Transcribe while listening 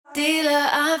Dealer,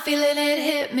 I'm feeling it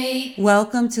hit me.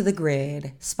 Welcome to The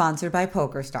Grid, sponsored by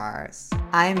PokerStars.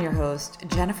 I am your host,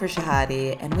 Jennifer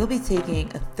Shahadi, and we'll be taking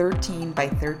a 13 by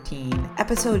 13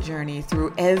 episode journey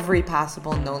through every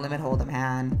possible no-limit hold'em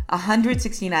hand,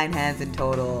 169 hands in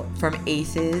total, from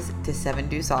aces to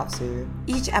 7-deuce offsuit.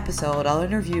 Each episode, I'll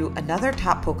interview another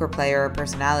top poker player or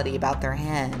personality about their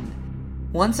hand.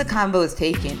 Once a combo is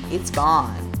taken, it's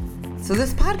gone. So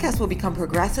this podcast will become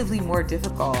progressively more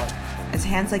difficult as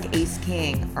hands like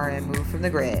Ace-King are removed from the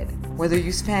grid. Whether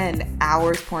you spend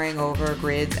hours poring over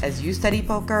grids as you study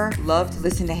poker, love to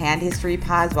listen to hand history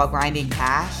pods while grinding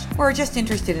cash, or are just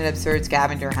interested in absurd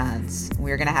scavenger hunts,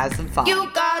 we're gonna have some fun.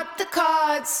 You got the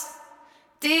cards.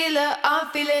 Dealer, I'm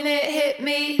feeling it hit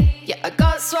me. Yeah, I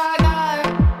got swagger.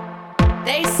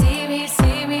 They see me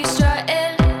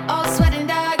strutting, all sweat and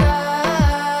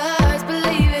daggers.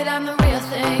 Believe it, I'm the real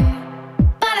thing.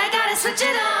 But I gotta switch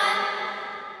it on.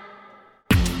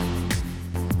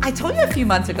 I told you a few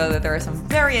months ago that there are some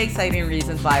very exciting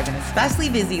reasons why I've been especially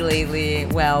busy lately.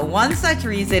 Well, one such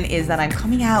reason is that I'm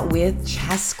coming out with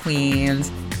Chess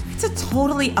Queens. It's a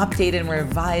totally updated and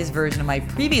revised version of my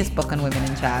previous book on women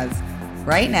in chess.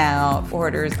 Right now,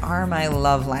 orders are my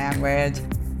love language.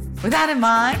 With that in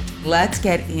mind, let's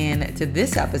get into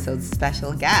this episode's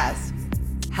special guest.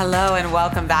 Hello and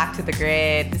welcome back to The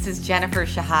Grid. This is Jennifer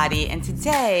Shahadi, and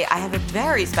today I have a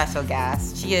very special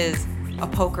guest. She is a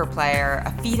poker player,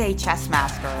 a FIDE chess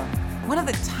master, one of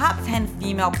the top 10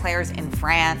 female players in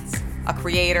France, a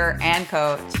creator and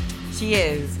coach. She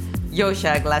is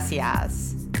Yosha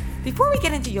Iglesias. Before we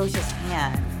get into Yosha's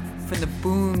hand from the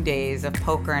boom days of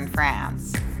poker in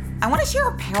France, I want to share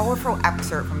a powerful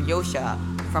excerpt from Yosha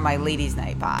from my Ladies'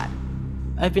 Night pod.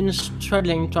 I've been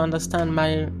struggling to understand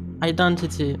my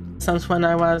identity since when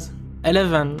I was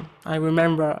 11. I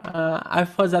remember I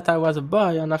thought that I was a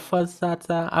boy, and I thought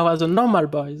that I was a normal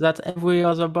boy, that every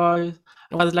other boy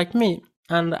was like me.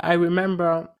 And I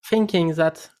remember thinking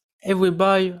that every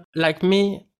boy like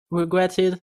me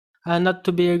regretted not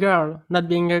to be a girl, not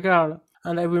being a girl.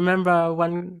 And I remember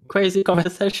one crazy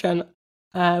conversation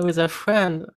with a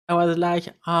friend. I was like,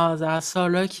 oh, they are so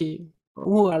lucky.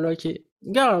 Who are lucky?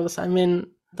 Girls. I mean,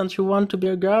 don't you want to be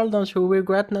a girl? Don't you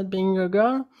regret not being a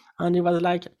girl? And he was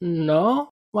like,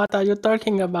 no, what are you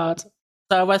talking about? So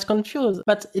I was confused,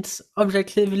 but it's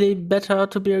objectively better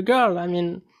to be a girl. I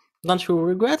mean, don't you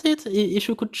regret it? If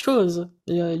you could choose,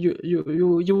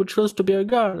 you would choose to be a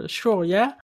girl, sure,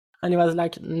 yeah? And he was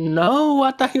like, no,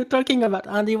 what are you talking about?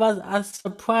 And he was as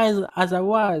surprised as I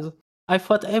was. I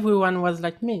thought everyone was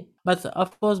like me. But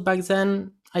of course, back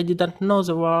then, I didn't know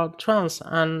the word trans,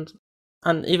 and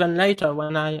even later,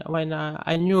 when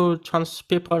I knew trans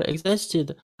people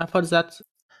existed, I thought that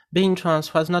being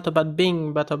trans was not about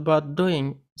being, but about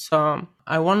doing. So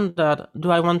I wondered, do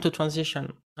I want to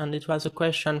transition? And it was a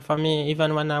question for me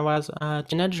even when I was a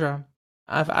teenager.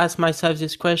 I've asked myself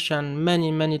this question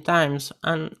many, many times,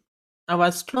 and I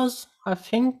was close, I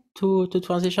think, to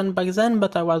transition back then,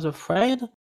 but I was afraid.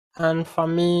 And for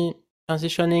me,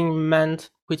 transitioning meant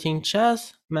quitting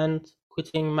chess, meant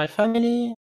quitting my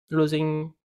family,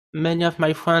 losing many of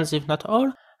my friends, if not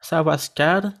all. So I was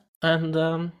scared.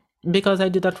 And because I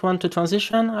didn't want to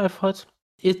transition, I thought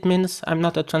it means I'm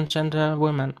not a transgender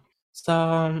woman.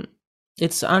 So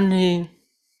it's only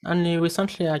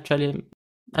recently, actually,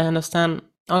 I understand,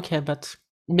 okay, but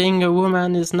being a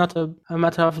woman is not a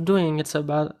matter of doing, it's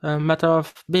about a matter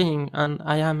of being. And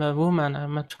I am a woman,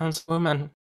 I'm a trans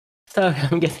woman. Sorry,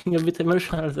 I'm getting a bit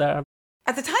emotional there.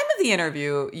 At the time of the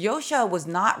interview, Yosha was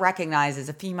not recognized as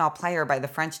a female player by the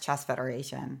French Chess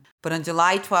Federation. But on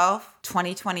July 12,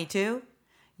 2022,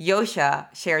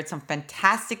 Yosha shared some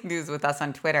fantastic news with us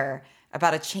on Twitter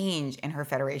about a change in her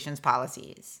federation's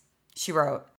policies. She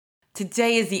wrote,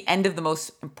 "Today is the end of the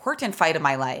most important fight of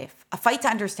my life, a fight to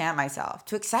understand myself,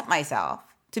 to accept myself,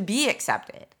 to be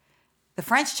accepted. The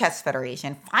French Chess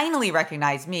Federation finally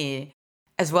recognized me,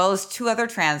 as well as 2 other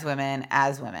trans women,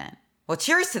 as women. Well,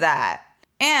 cheers to that.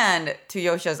 And to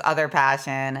Yosha's other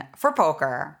passion for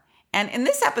poker. And in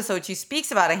this episode, she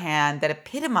speaks about a hand that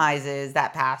epitomizes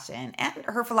that passion and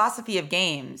her philosophy of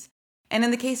games. And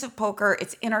in the case of poker,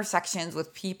 its intersections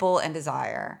with people and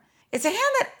desire. It's a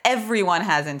hand that everyone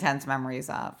has intense memories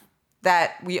of,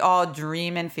 that we all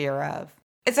dream in fear of.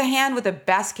 It's a hand with the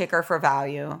best kicker for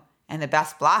value and the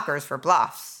best blockers for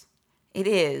bluffs. It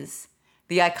is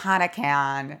the iconic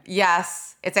hand.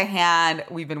 Yes, it's a hand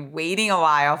we've been waiting a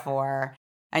while for.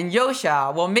 And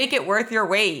Yosha will make it worth your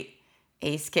wait.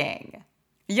 Ace-King.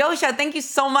 Yosha, thank you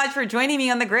so much for joining me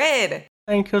on The Grid.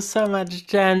 Thank you so much,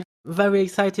 Jen. Very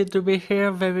excited to be here.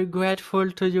 Very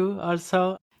grateful to you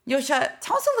also. Yosha,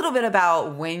 tell us a little bit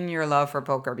about when your love for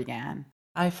poker began.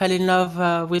 I fell in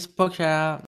love with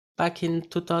poker back in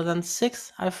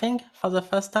 2006, I think, for the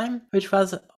first time, which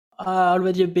was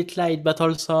already a bit late, but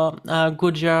also a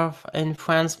good year in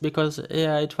France because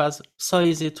it was so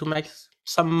easy to make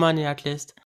some money at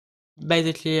least.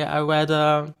 Basically, I read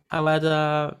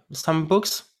some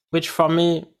books, which for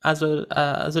me, as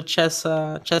a chess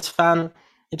fan,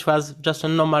 it was just a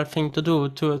normal thing to do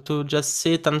to just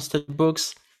sit and study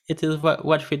books. It is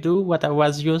what we do, what I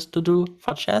was used to do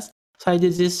for chess. So I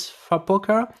did this for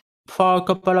poker for a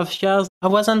couple of years. I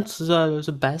wasn't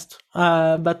the best,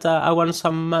 but I won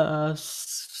some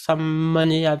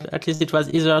money. At least it was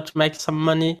easier to make some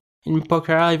money in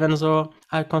poker, even though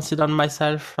I considered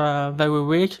myself very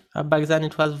weak. Back then,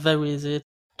 it was very easy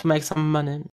to make some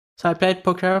money. So I played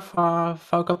poker for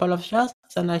a couple of years,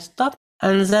 then I stopped.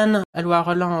 And then Edouard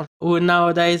Roland, who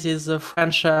nowadays is the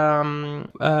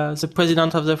the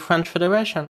president of the French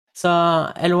Federation.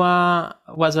 So Edouard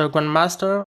was a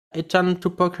grandmaster. He turned to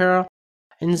poker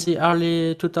in the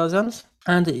early 2000s,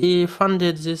 and he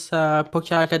founded this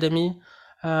poker academy,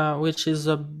 which is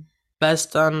the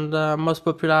best and most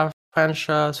popular French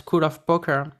school of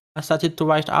poker. I started to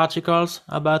write articles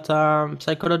about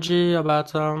psychology,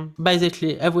 about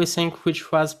basically everything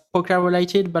which was poker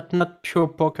related, but not pure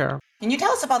poker. Can you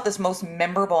tell us about this most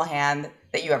memorable hand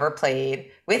that you ever played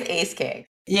with Ace King?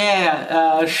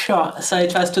 Yeah, sure. So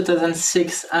it was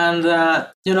 2006, and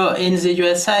in the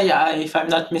USA, if I'm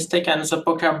not mistaken, the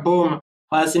poker boom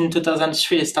was in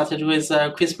 2003. It started with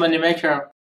Chris Moneymaker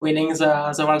winning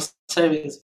the World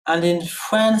Series, and in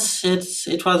France,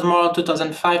 it was more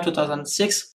 2005,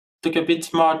 2006. Took a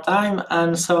bit more time,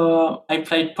 and so I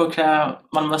played poker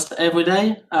almost every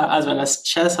day, as well as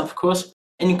chess, of course.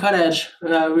 In college,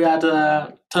 we had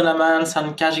tournaments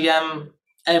and cash game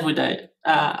every day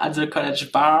at the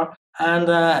college bar. And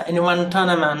in one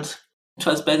tournament, it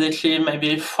was basically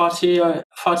maybe 40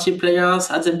 players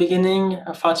at the beginning,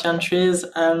 40 entries,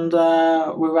 and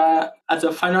we were at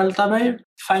the final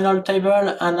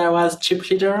table, and I was chip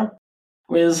leader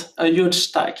with a huge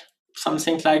stack,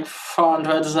 something like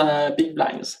 400 big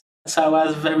blinds. So I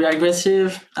was very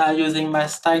aggressive, using my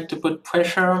stack to put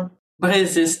pressure.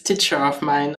 Brice, this teacher of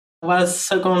mine, was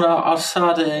second or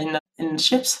third in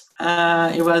chips.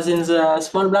 He was in the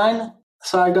small blind.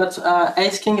 So I got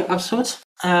Ace King Offsuit,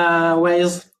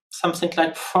 with something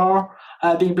like 4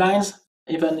 big blinds,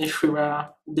 even if we were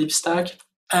deep stack.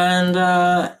 And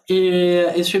he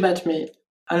 3-bet me.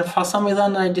 And for some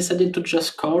reason, I decided to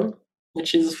just call,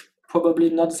 which is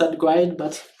probably not that great,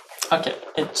 but okay,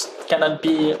 it cannot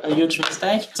be a huge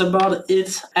mistake. The board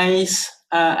is Ace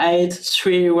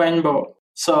 8-3 rainbow.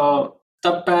 So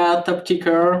top pair, top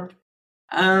kicker,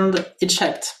 and it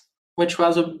checked, which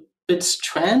was a bit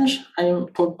strange. I'm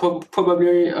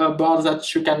probably a board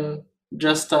that you can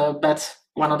just bet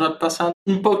 100%.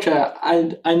 In poker,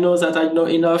 I know that I know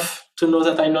enough to know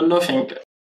that I know nothing.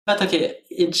 But okay,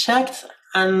 it checked,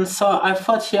 and so I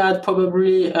thought he had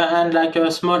probably a hand like a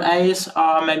small ace,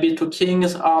 or maybe 2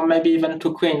 kings, or maybe even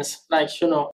 2 queens.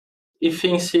 He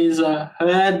thinks he's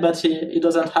ahead, but he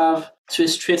doesn't have 3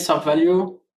 streets of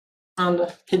value, and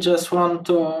he just wants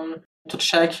to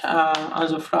check on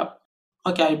the flop.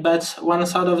 Okay, bet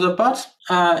 1/3 of the pot.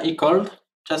 He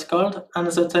just called, and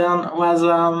the turn was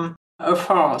a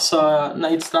 4. So now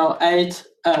it's now Ace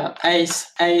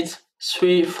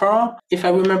 8-3-4. If I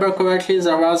remember correctly,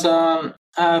 there was a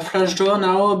flush draw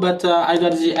now, but I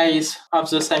got the ace of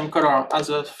the same color as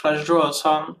the flush draw,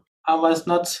 so I was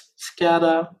not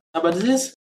scared about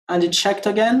this. And it checked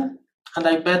again, and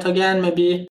I bet again,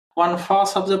 maybe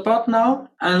 1/4 of the pot now,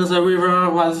 and the river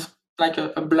was like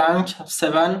a blank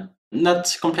 7,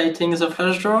 not completing the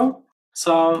flush draw.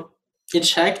 So it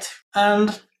checked,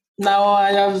 and now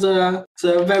I have the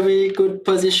very good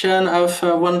position of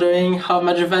wondering how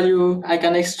much value I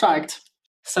can extract.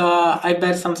 So I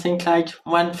bet something like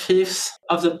 1/5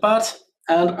 of the pot,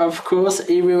 and of course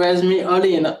he raised me all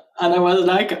in, and I was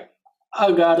like,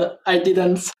 oh god, I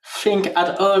didn't think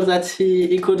at all that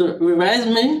he could raise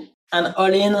me, and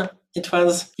all in, it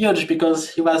was huge because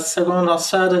he was second or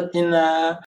third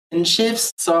in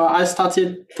chips. So I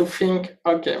started to think,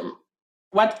 okay,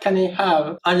 what can he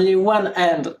have? Only one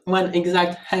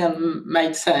exact hand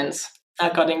made sense.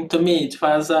 According to me, it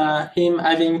was him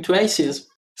having 2 aces.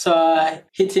 So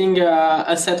hitting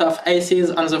a set of aces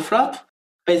on the flop,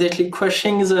 basically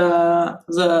crushing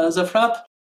the flop,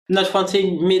 not wanting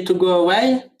me to go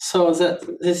away. So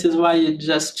this is why he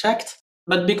just checked.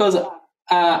 But because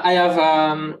I have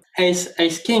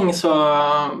ace king, so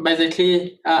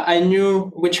basically I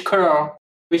knew which color,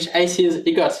 which aces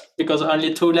he got, because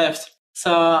only 2 left.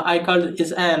 So I called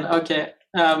his hand. Okay,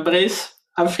 Brice,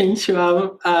 I think you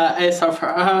have ace of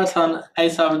hearts and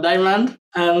ace of diamond.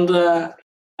 And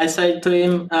I said to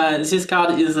him, this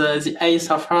card is the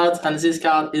ace of hearts and this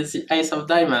card is the ace of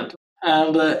diamond.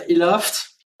 And he laughed,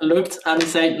 looked, and he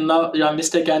said, no, you are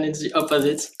mistaken, it's the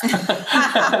opposite.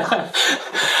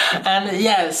 And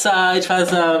yes, it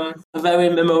was a very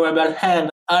memorable hand,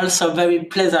 also very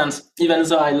pleasant, even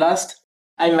though I lost.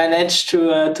 I managed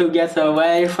to get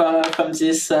away from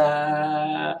this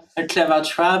clever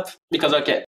trap because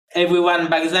everyone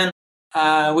back then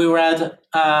we read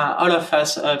all of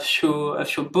us a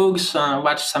few books,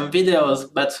 watched some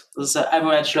videos, but the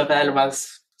average level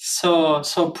was so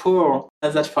poor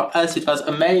that for us it was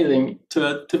amazing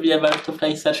to be able to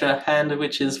play such a hand,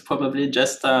 which is probably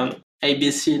just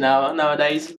ABC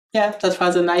nowadays. Yeah, that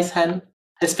was a nice hand,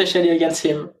 especially against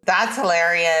him. That's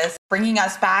hilarious. Bringing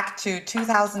us back to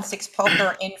 2006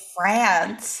 poker in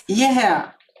France.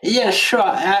 Yeah, sure.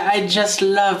 I just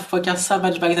love poker so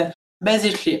much back then.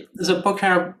 Basically, the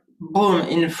poker boom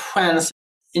in France,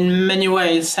 in many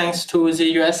ways, thanks to the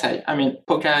USA. I mean,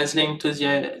 poker is linked to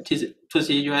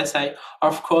the USA,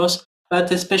 of course,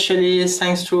 but especially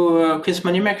thanks to Chris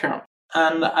Moneymaker.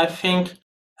 And I think,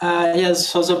 yes,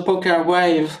 so the poker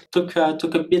wave took a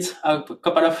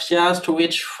couple of years to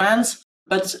reach France.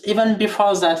 But even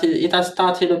before that, it has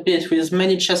started a bit with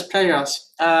many chess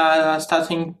players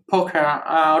starting poker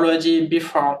already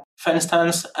before. For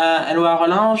instance, Éloi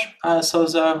Rollange, so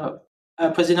the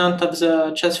president of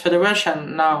the Chess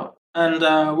Federation now, and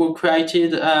who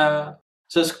created the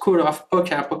School of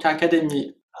Poker, Poker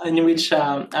Academy, in which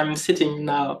I'm sitting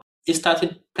now. He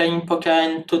started playing poker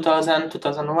in 2000,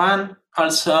 2001.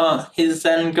 Also, his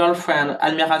then girlfriend,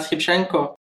 Almira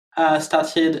Skripchenko,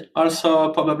 started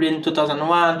also probably in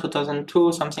 2001,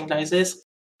 2002, something like this.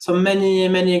 So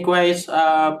many great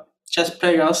chess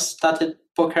players started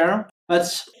poker,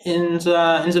 but in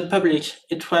the public,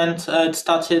 it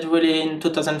started really in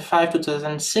 2005,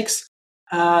 2006.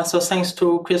 So thanks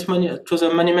to to the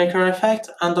Moneymaker effect,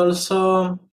 and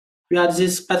also we had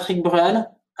this Patrick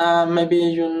Bruel. Maybe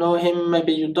you know him,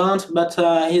 maybe you don't, but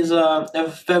he's a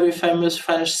very famous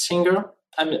French singer.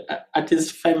 I mean, at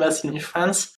least famous in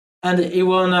France. And he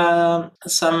won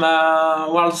some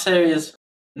World Series,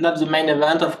 not the main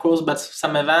event, of course, but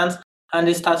some events. And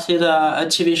he started a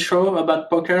TV show about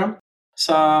poker.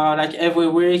 So, like every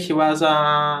week, he was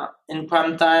in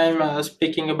prime time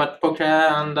speaking about poker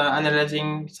and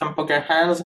analyzing some poker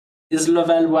hands. His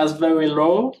level was very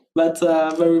low, but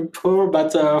very poor.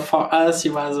 But for us, he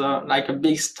was like a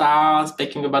big star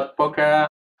speaking about poker.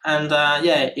 And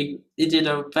he did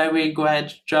a very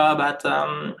great job at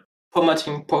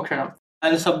promoting poker.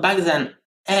 And so back then,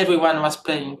 everyone was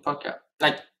playing poker.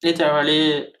 Like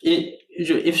literally,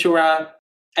 if you were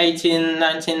 18,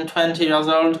 19, 20 years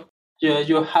old,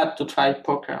 you had to try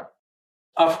poker.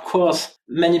 Of course,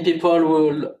 many people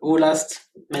who lost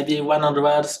maybe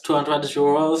 100, 200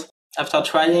 euros after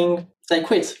trying, they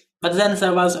quit. But then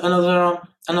there was another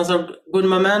good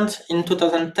moment in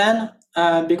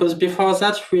 2010, because before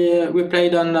that we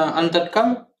played on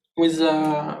 .com with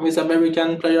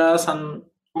American players and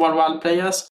worldwide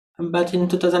players. But in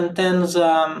 2010,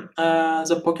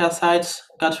 the poker sites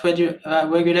got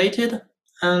regulated,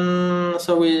 and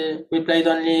so we played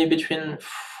only between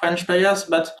French players.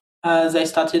 But they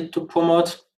started to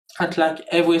promote at like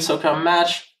every soccer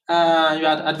match. You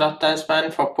had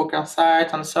advertisement for poker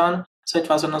site and so on. So it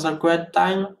was another great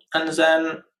time, and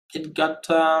then it got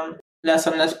less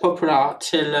and less popular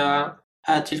till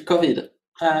COVID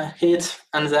hit,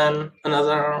 and then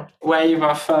another wave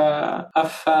of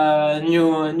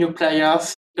new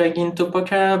players going into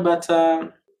poker. But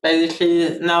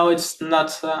basically now it's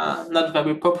not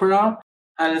very popular,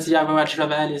 and the average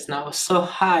level is now so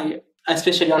high,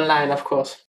 especially online, of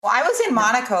course. Well, I was in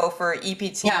Monaco for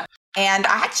EPT. Yeah. And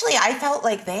I felt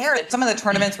like some of the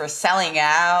tournaments were selling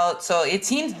out. So it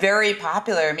seemed very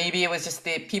popular. Maybe it was just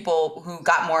the people who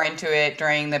got more into it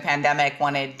during the pandemic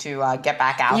wanted to get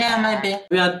back out. Yeah, maybe.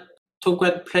 We had two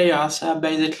great players,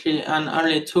 basically, and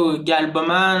only two, Gael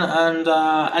Bowman and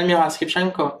Almira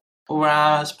Skripchenko, who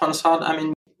were sponsored. I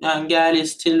mean, Gael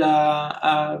is still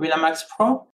a Winamax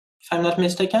Pro, if I'm not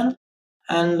mistaken.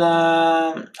 And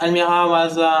Almira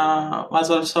was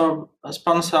also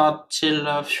sponsored till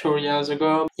a few years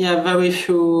ago. Yeah, very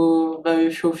few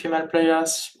female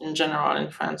players in general in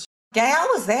France. Gael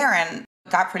was there and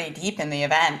got pretty deep in the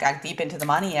event, got deep into the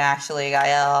money actually,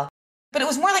 Gael. But it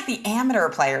was more like the amateur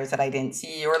players that I didn't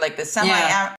see, or like the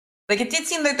semi-amateur. Like it did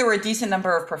seem like there were a decent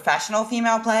number of professional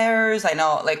female players. I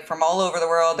know, like from all over the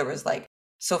world, there was like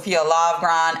Sophia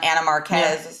Lovgren, Anna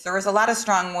Marquez. Yeah. There was a lot of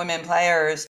strong women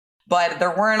players. but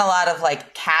there weren't a lot of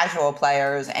like casual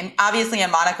players. And obviously in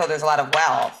Monaco, there's a lot of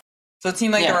wealth. So it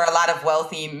seemed like there were a lot of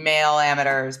wealthy male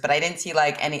amateurs, but I didn't see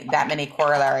like that many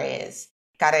corollaries.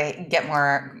 Got to get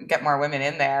more women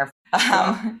in there. But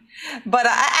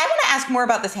I want to ask more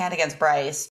about this hand against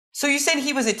Bryce. So you said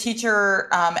he was a teacher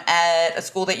at a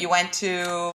school that you went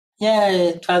to. Yeah,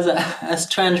 it was a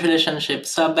strange relationship.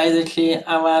 So basically,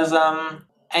 I was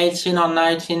 18 or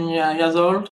 19 years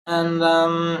old, and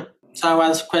so I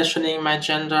was questioning my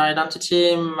gender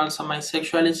identity, also my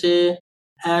sexuality,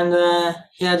 and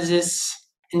he had this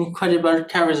incredible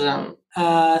charisma.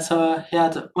 So he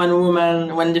had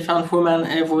one different woman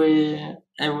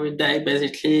every day.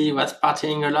 Basically, he was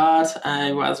partying a lot.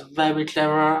 He was very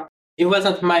clever. He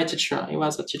wasn't my teacher. He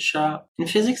was a teacher in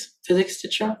physics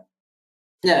teacher.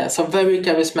 Yeah, so very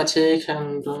charismatic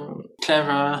and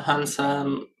clever,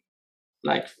 handsome,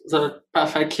 like the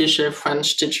perfect cliché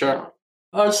French teacher.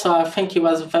 Also, I think he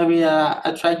was very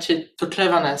attracted to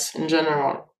cleverness in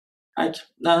general. Like,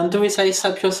 do we say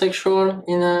sapiosexual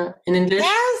in English?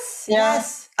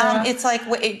 Yes. It's like,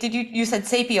 you said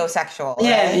sapiosexual,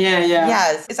 right? Yeah.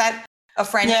 Yes. Is that a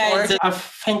French word? I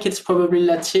think it's probably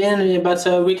Latin,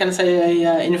 but we can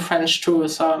say in French too.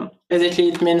 So basically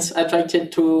it means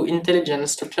attracted to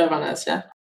intelligence, to cleverness, yeah.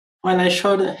 When I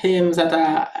showed him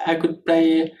that I could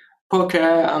play poker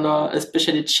and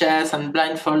especially chess and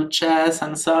blindfold chess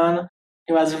and so on,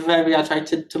 he was very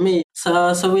attracted to me.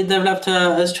 So we developed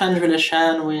a strange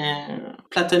relation,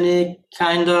 platonic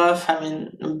kind of, I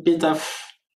mean, a bit of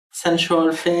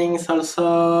sensual things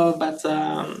also, but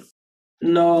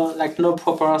no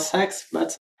proper sex,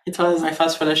 but it was my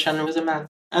first relation with a man.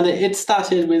 And it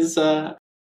started with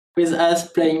us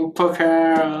playing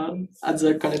poker at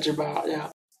the college bar, yeah.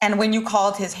 And when you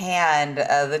called his hand,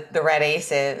 the red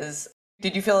aces,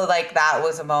 did you feel like that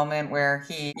was a moment where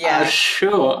he... Yeah.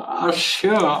 Sure.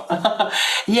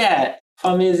 Yeah.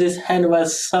 For me, this hand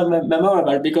was so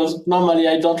memorable because normally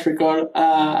I don't recall.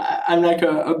 I'm like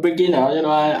a beginner, you know.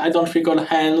 I don't recall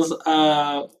hands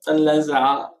unless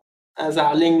they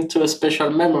are linked to a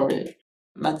special memory.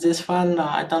 But this one,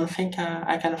 I don't think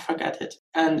I can forget it.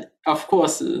 And of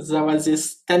course, there was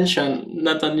this tension,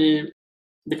 not only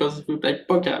because we played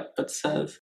poker, but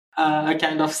a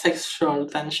kind of sexual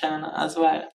tension as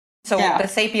well. So the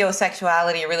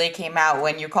sapiosexuality really came out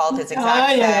when you called his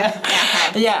exact sex.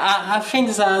 I think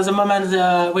the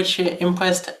moment which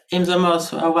impressed him the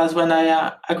most was when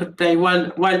I could play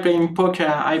while playing poker.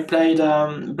 I played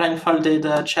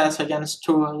blindfolded chess against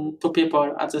two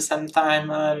people at the same time.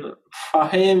 For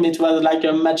him, it was like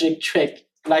a magic trick.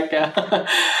 Like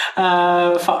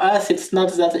for us, it's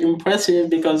not that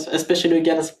impressive because especially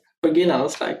against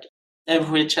beginners, like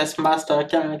every chess master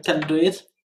can do it.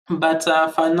 But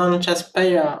for a non-chess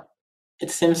player,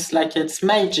 it seems like it's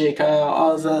magic,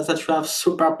 or that you have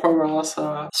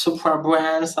superpowers, super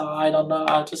brains, or I don't know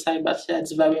how to say, but yeah,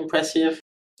 it's very impressive,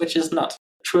 which is not.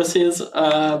 Truth is,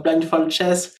 blindfold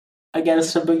chess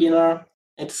against a beginner,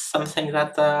 it's something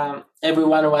that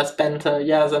everyone who has spent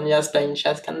years and years playing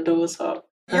chess can do. So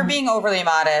you're being overly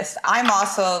modest. I'm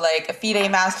also like a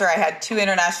FIDE master. I had 2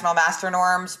 international master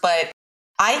norms, but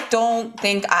I don't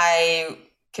think I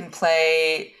can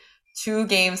play 2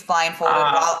 games blindfolded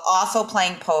while also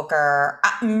playing poker.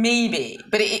 Maybe.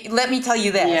 But let me tell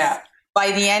you this. Yeah.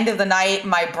 By the end of the night,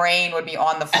 my brain would be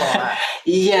on the floor.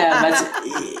 Yeah, but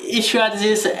if you had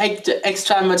this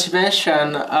extra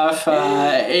motivation of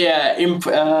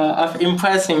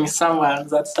impressing someone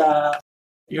that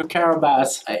you care about,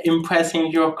 impressing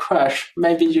your crush,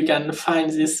 maybe you can find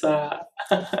this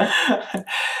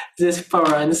this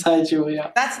power inside you.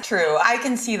 Yeah, that's true. I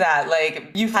can see that.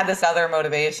 Like you've had this other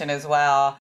motivation as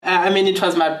well. I mean, it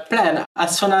was my plan.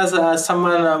 As soon as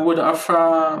someone would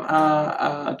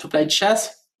offer to play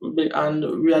chess,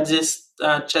 and we had this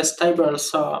chess table,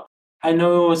 so I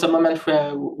know the moment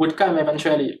would come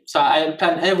eventually. So I had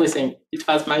planned everything. It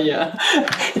was my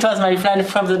it was my plan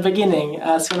from the beginning.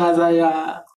 As soon as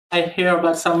I hear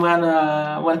about someone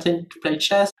wanting to play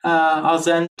chess, or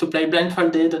then to play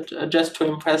blindfolded just to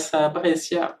impress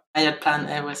Brice, yeah, I had planned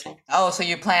everything. Oh, so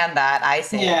you planned that? I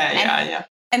see. Yeah.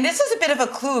 And this is a bit of a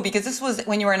clue because this was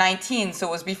when you were 19, so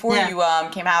it was before you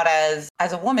came out as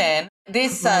a woman.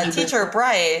 This teacher,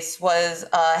 Brice, was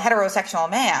a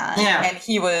heterosexual man, and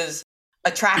he was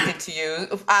attracted to you.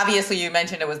 Obviously, you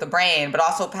mentioned it was the brain, but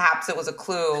also perhaps it was a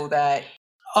clue that...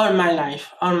 All my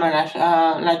life.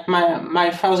 Like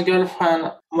my first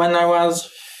girlfriend when I was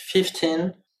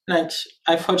 15, like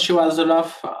I thought she was the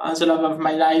love of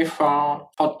my life for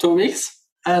 2 weeks,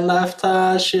 and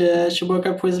after she broke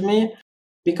up with me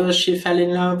because she fell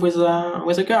in love with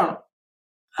a girl,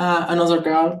 another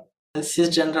girl,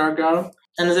 cisgender girl.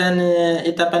 And then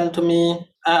it happened to me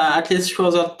at least 2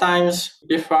 other times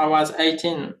before I was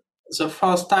 18. The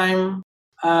first time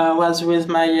was with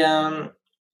my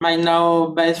now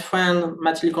best friend,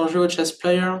 Mathilde Conjou, chess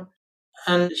player.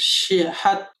 And she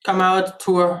had come out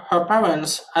to her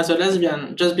parents as a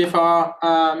lesbian just before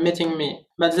meeting me.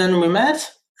 But then we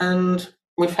met and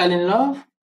we fell in love.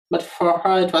 But for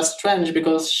her, it was strange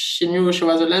because she knew she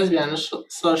was a lesbian,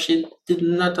 so she did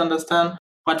not understand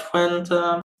what went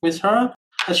with her.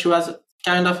 She was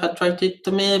kind of attracted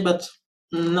to me, but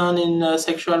not in a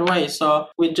sexual way. So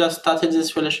we just started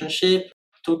this relationship,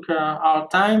 took our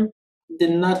time,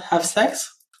 did not have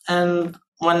sex, and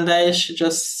one day she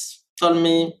just told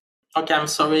me, "Okay, I'm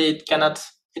sorry, it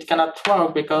cannot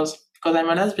work because I'm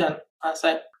a lesbian." I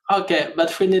said, "Okay,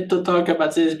 but we need to talk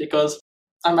about this because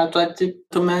I'm attracted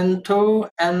to men too,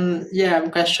 and yeah,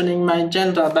 I'm questioning my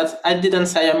gender." But I didn't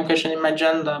say I'm questioning my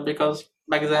gender because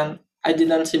back then I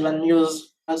didn't even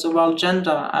use the word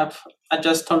gender. I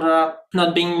just told her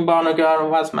not being born a girl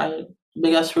was my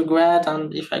biggest regret,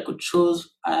 and if I could choose,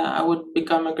 I would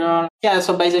become a girl. Yeah,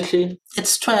 so basically, it's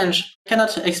strange. I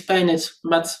cannot explain it,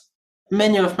 but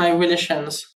many of my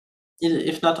relations,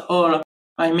 if not all,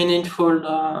 my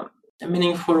meaningful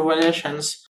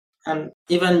relations, and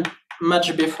even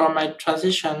much before my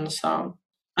transition. So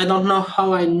I don't know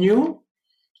how I knew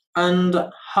and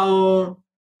how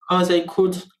they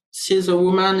could see the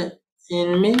woman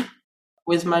in me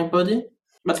with my body,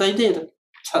 but I did.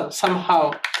 So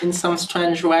somehow, in some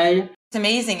strange way. It's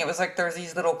amazing. It was like there was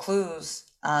these little clues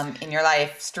in your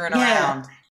life strewn Yeah, around.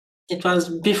 it was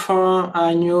before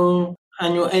I knew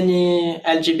any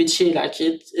LGBT. Like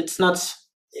it's not.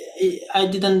 I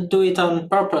didn't do it on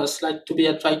purpose, like to be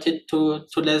attracted to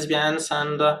lesbians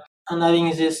and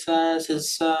having these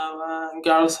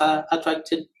girls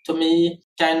attracted to me.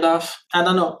 Kind of, I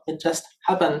don't know. It just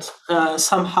happened.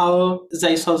 Somehow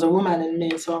they saw the woman in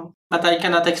me. So, but I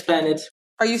cannot explain it.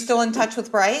 Are you still in touch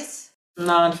with Bryce?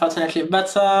 No, unfortunately.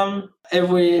 But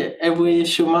every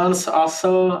few months or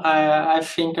so, I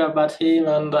think about him,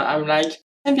 and I'm like,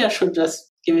 maybe I should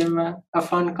just give him a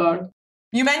phone call.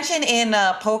 You mentioned in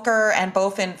poker and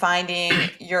both in finding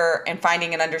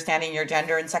and understanding your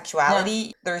gender and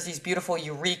sexuality, there's these beautiful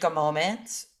eureka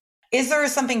moments. Is there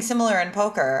something similar in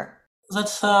poker?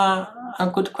 That's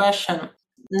a good question.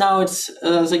 Now it's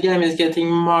the game is getting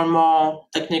more and more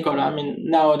technical. I mean,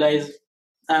 nowadays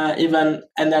even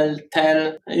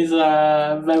NL10 is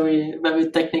very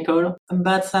very technical.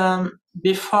 But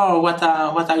before, what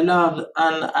I loved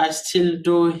and I still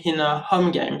do in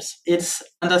home games, it's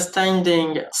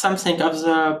understanding something of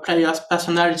the player's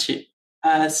personality,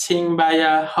 seeing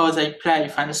by how they play.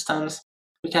 For instance,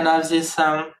 we can have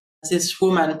this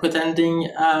woman pretending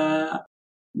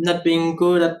not being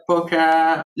good at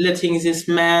poker, letting this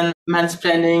man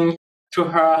mansplaining to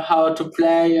her how to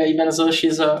play, even though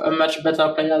she's a much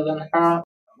better player than her.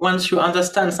 Once you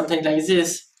understand something like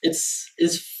this, it's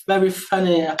very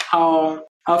funny how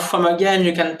from a game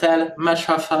you can tell much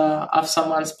of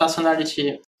someone's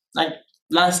personality. Like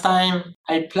last time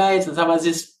I played, there was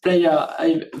this player,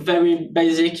 a very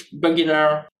basic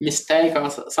beginner mistake or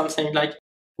something like.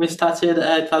 We started,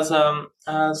 it was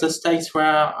the stakes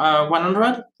were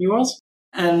 100 euros,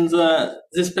 and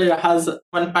this player has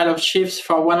one pile of chips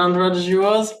for 100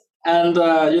 euros, and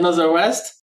the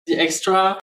rest, the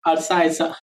extra outside.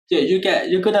 So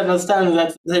you could understand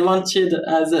that they wanted,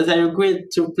 they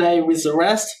agreed to play with the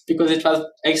rest because it was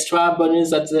extra bonus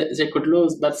that they could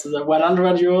lose, but the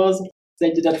 100 euros they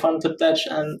didn't want to touch.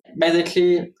 And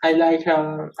basically, I like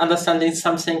understanding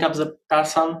something of the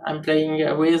person I'm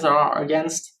playing with or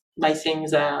against by seeing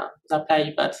the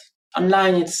play. But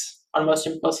online, it's almost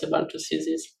impossible to see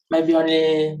this. Maybe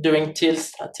only during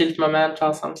tilt moment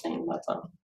or something. But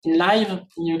in live,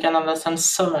 you can understand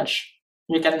so much.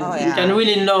 You can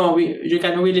you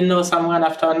can really know someone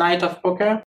after a night of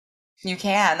poker. You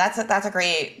can. That's a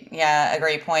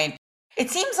great point.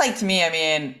 It seems like to me, I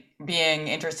mean, being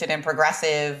interested in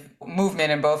progressive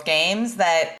movement in both games,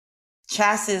 that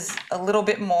chess is a little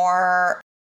bit more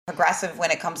progressive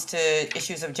when it comes to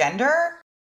issues of gender,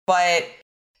 but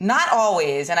not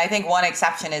always. And I think one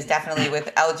exception is definitely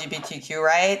with LGBTQ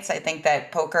rights. I think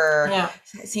that poker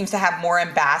seems to have more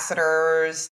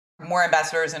ambassadors and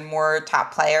more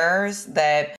top players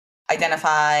that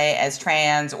identify as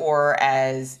trans or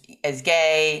as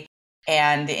gay.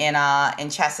 And in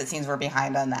chess, it seems we're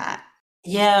behind on that.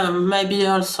 Yeah, maybe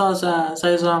also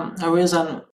there's a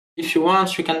reason. If you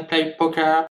want, you can play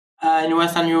poker in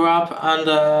Western Europe and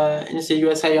in the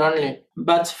USA only.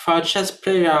 But for a chess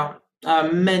player,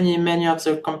 many of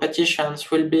the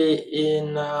competitions will be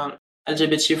in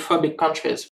LGBT-phobic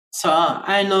countries. So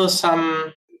I know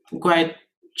some great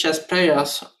chess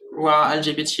players who are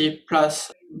LGBT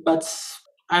plus, but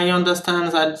I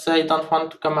understand that they don't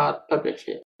want to come out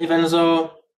publicly, even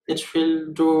though it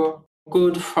will do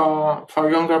good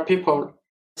for younger people.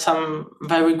 Some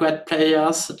very great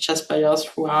players, chess players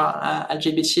who are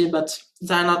LGBT, but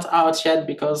they're not out yet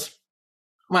because,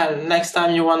 well, next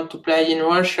time you want to play in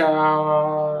Russia,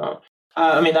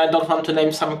 I mean, I don't want to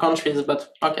name some countries,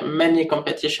 but okay, many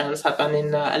competitions happen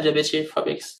in LGBT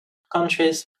phobic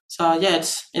countries. So yeah,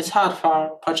 it's hard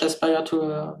for chess player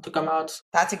to come out.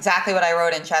 That's exactly what I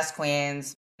wrote in Chess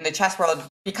Queens. In the chess world,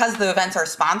 because the events are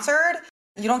sponsored,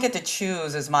 you don't get to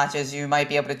choose as much as you might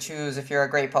be able to choose if you're a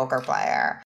great poker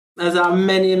player. There are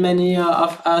many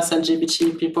of us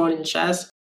LGBT people in chess,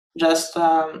 just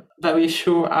very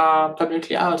few are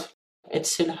publicly out.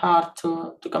 It's still hard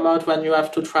to come out when you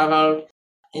have to travel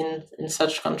in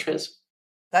such countries.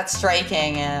 That's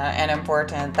striking and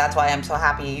important. That's why I'm so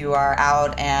happy you are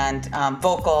out and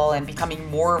vocal and becoming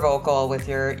more vocal with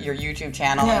your YouTube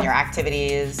channel and your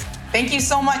activities. Thank you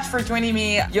so much for joining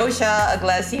me, Yosha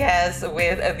Iglesias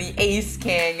with the Ace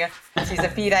King. She's a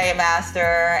FIDE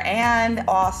master and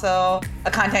also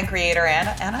a content creator and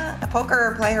a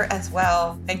poker player as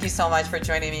well. Thank you so much for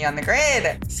joining me on The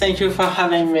Grid. Thank you for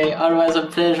having me. Always a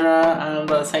pleasure. And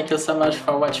thank you so much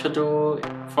for what you do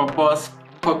for both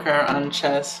poker and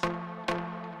chess.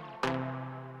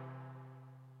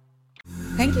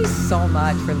 Thank you so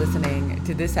much for listening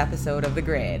to this episode of The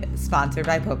Grid, sponsored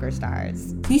by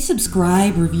PokerStars. Please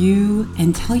subscribe, review,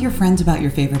 and tell your friends about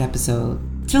your favorite episode.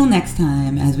 Till next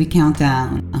time, as we count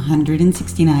down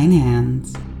 169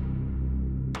 hands.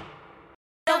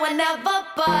 No one ever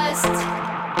bust.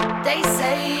 They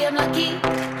say I'm lucky.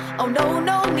 Oh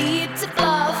no need to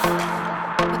bluff.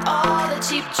 With all the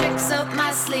cheap tricks up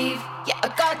my sleeve. Yeah, I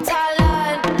got talent.